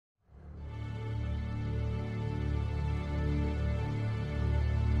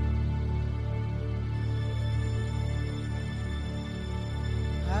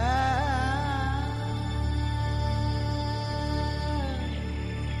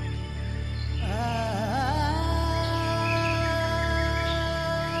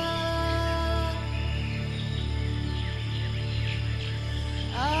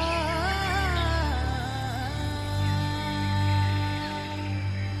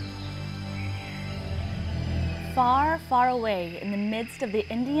Far, far away in the midst of the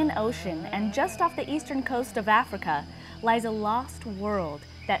Indian Ocean and just off the eastern coast of Africa lies a lost world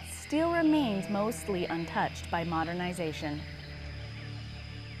that still remains mostly untouched by modernization.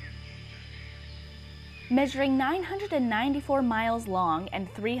 Measuring 994 miles long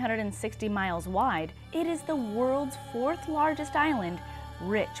and 360 miles wide, it is the world's fourth largest island,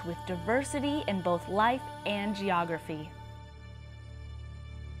 rich with diversity in both life and geography.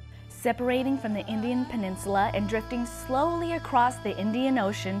 Separating from the Indian Peninsula and drifting slowly across the Indian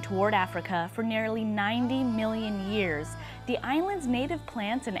Ocean toward Africa for nearly 90 million years, the island's native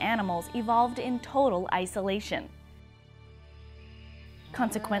plants and animals evolved in total isolation.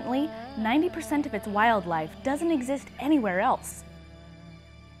 Consequently, 90% of its wildlife doesn't exist anywhere else.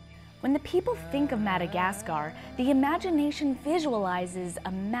 When the people think of Madagascar, the imagination visualizes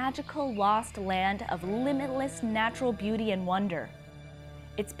a magical lost land of limitless natural beauty and wonder.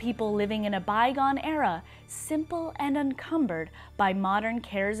 Its people living in a bygone era, simple and unencumbered by modern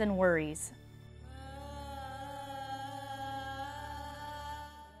cares and worries.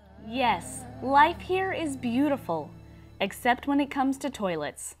 Yes, life here is beautiful, except when it comes to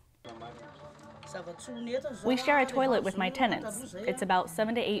toilets. We share a toilet with my tenants. It's about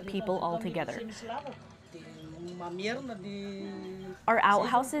 7 to 8 people altogether. Our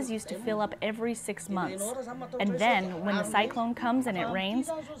outhouses used to fill up every 6 months, and then when the cyclone comes and it rains,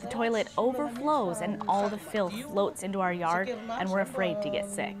 the toilet overflows and all the filth floats into our yard, and we're afraid to get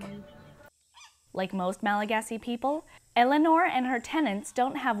sick. Like most Malagasy people, Eleanor and her tenants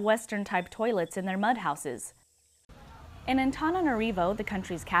don't have Western-type toilets in their mud houses. In Antananarivo, the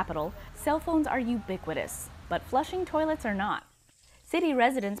country's capital, cell phones are ubiquitous, but flushing toilets are not. City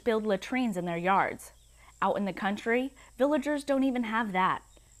residents build latrines in their yards. Out in the country, villagers don't even have that.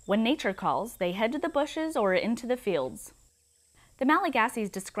 When nature calls, they head to the bushes or into the fields. The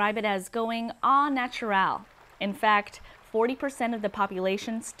Malagasys describe it as going au naturel. In fact, 40% of the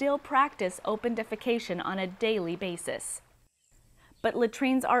population still practice open defecation on a daily basis. But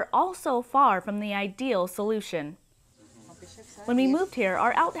latrines are also far from the ideal solution. When we moved here,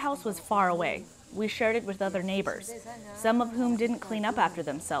 our outhouse was far away. We shared it with other neighbors, some of whom didn't clean up after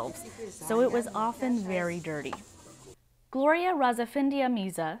themselves, so it was often very dirty. Gloria Razafindia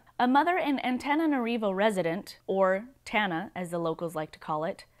Miza, a mother and Antananarivo resident, or Tana as the locals like to call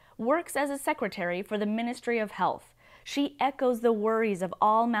it, works as a secretary for the Ministry of Health. She echoes the worries of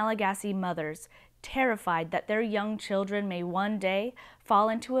all Malagasy mothers, terrified that their young children may one day fall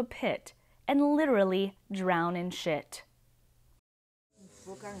into a pit and literally drown in shit.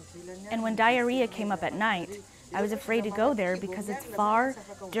 And when diarrhea came up at night, I was afraid to go there because it's far,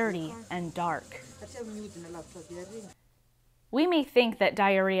 dirty, and dark. We may think that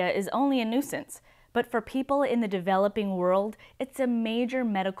diarrhea is only a nuisance, but for people in the developing world, it's a major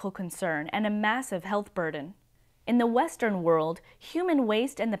medical concern and a massive health burden. In the Western world, human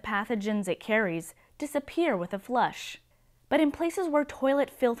waste and the pathogens it carries disappear with a flush. But in places where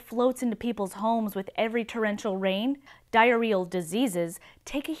toilet filth floats into people's homes with every torrential rain, diarrheal diseases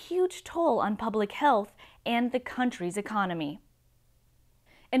take a huge toll on public health and the country's economy.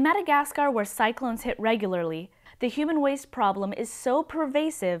 In Madagascar, where cyclones hit regularly, the human waste problem is so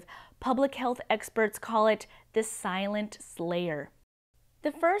pervasive, public health experts call it the silent slayer.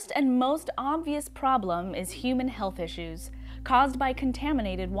 The first and most obvious problem is human health issues caused by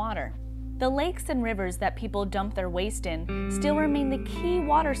contaminated water. The lakes and rivers that people dump their waste in still remain the key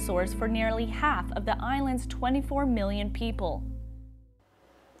water source for nearly half of the island's 24 million people.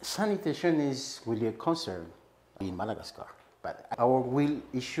 Sanitation is really a concern in Madagascar, but our real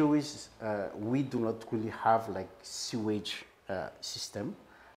issue is we do not really have like sewage system.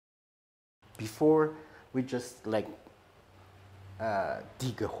 Before we just like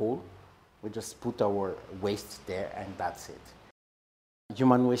dig a hole, we just put our waste there and that's it.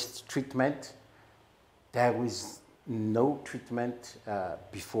 Human waste treatment, there was no treatment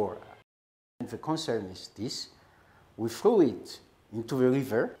before. And the concern is this: we throw it into the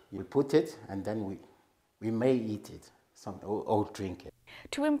river, we put it, and then we may eat it or drink it.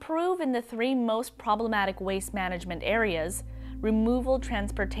 To improve in the 3 most problematic waste management areas, removal,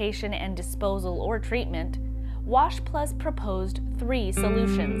 transportation, and disposal or treatment, Wash Plus proposed 3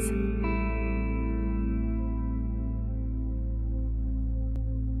 solutions.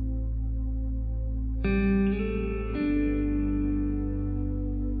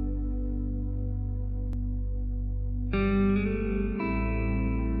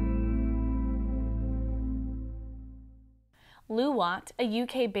 Luwat, a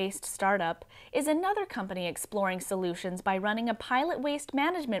UK-based startup, is another company exploring solutions by running a pilot waste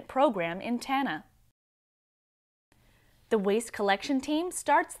management program in Tana. The waste collection team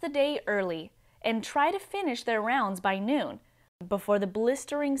starts the day early. and try to finish their rounds by noon, before the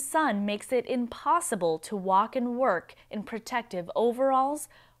blistering sun makes it impossible to walk and work in protective overalls,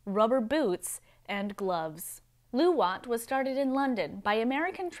 rubber boots, and gloves. Luwat was started in London by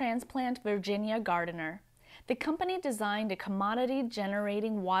American transplant Virginia Gardiner. The company designed a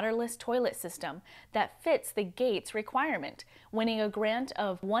commodity-generating waterless toilet system that fits the Gates requirement, winning a grant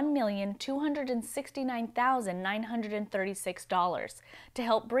of $1,269,936 to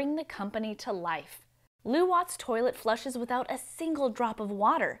help bring the company to life. Luwat's toilet flushes without a single drop of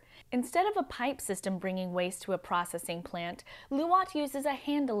water. Instead of a pipe system bringing waste to a processing plant, Luwat uses a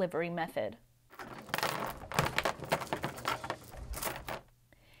hand delivery method.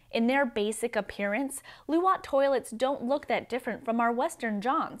 In their basic appearance, Luwat toilets don't look that different from our Western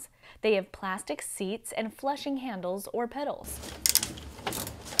Johns. They have plastic seats and flushing handles or pedals.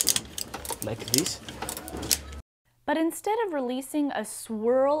 Like this? But instead of releasing a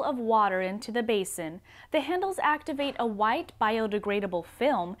swirl of water into the basin, the handles activate a white biodegradable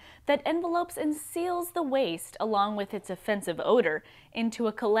film that envelopes and seals the waste, along with its offensive odor, into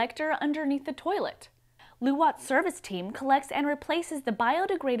a collector underneath the toilet. Luwat's service team collects and replaces the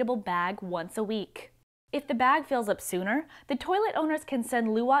biodegradable bag once a week. If the bag fills up sooner, the toilet owners can send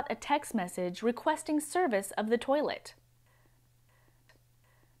Luwat a text message requesting service of the toilet.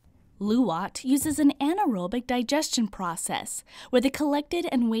 Luwat uses an anaerobic digestion process where the collected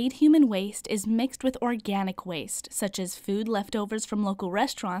and weighed human waste is mixed with organic waste, such as food leftovers from local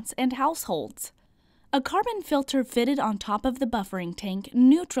restaurants and households. A carbon filter fitted on top of the buffering tank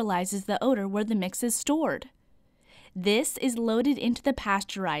neutralizes the odor where the mix is stored. This is loaded into the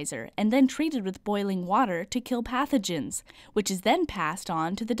pasteurizer and then treated with boiling water to kill pathogens, which is then passed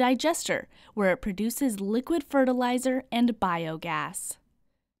on to the digester, where it produces liquid fertilizer and biogas.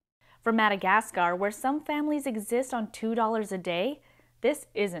 For Madagascar, where some families exist on $2 a day, this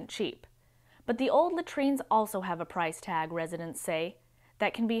isn't cheap. But the old latrines also have a price tag, residents say,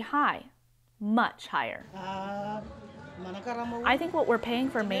 that can be high. Much higher. I think what we're paying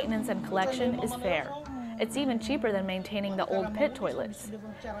for maintenance and collection is fair. It's even cheaper than maintaining the old pit toilets.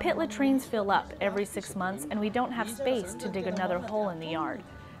 Pit latrines fill up every 6 months and we don't have space to dig another hole in the yard,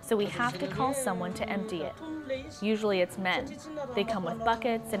 so we have to call someone to empty it. Usually it's men. They come with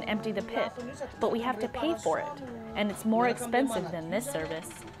buckets and empty the pit, but we have to pay for it, and it's more expensive than this service.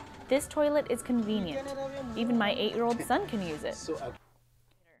 This toilet is convenient. Even my 8-year-old son can use it.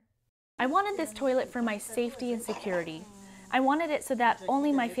 I wanted this toilet for my safety and security. I wanted it so that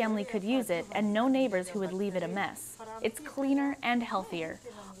only my family could use it and no neighbors who would leave it a mess. It's cleaner and healthier.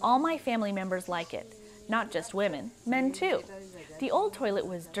 All my family members like it. Not just women, men too. The old toilet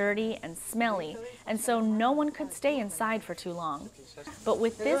was dirty and smelly, and so no one could stay inside for too long. But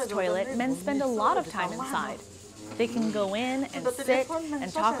with this toilet, men spend a lot of time inside. They can go in and sit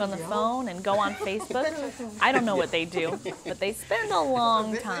and talk on the phone and go on Facebook. I don't know what they do, but they spend a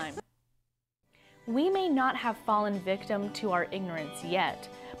long time. We may not have fallen victim to our ignorance yet,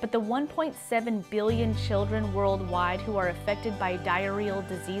 but the 1.7 billion children worldwide who are affected by diarrheal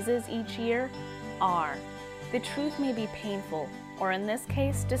diseases each year are. The truth may be painful, or in this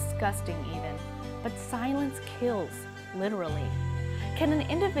case, disgusting even, but silence kills, literally. Can an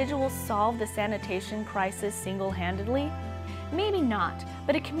individual solve the sanitation crisis single-handedly? Maybe not,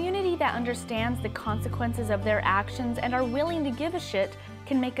 but a community that understands the consequences of their actions and are willing to give a shit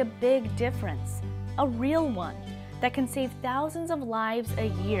can make a big difference. A real one that can save thousands of lives a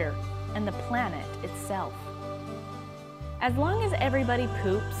year and the planet itself. As long as everybody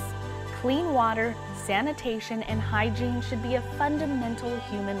poops, clean water, sanitation, and hygiene should be a fundamental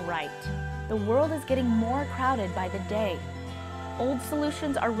human right. The world is getting more crowded by the day. Old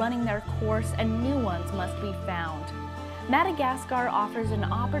solutions are running their course and new ones must be found. Madagascar offers an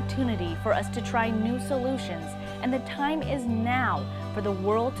opportunity for us to try new solutions, and the time is now for the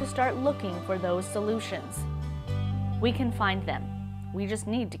world to start looking for those solutions. We can find them. We just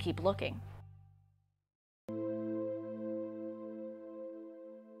need to keep looking.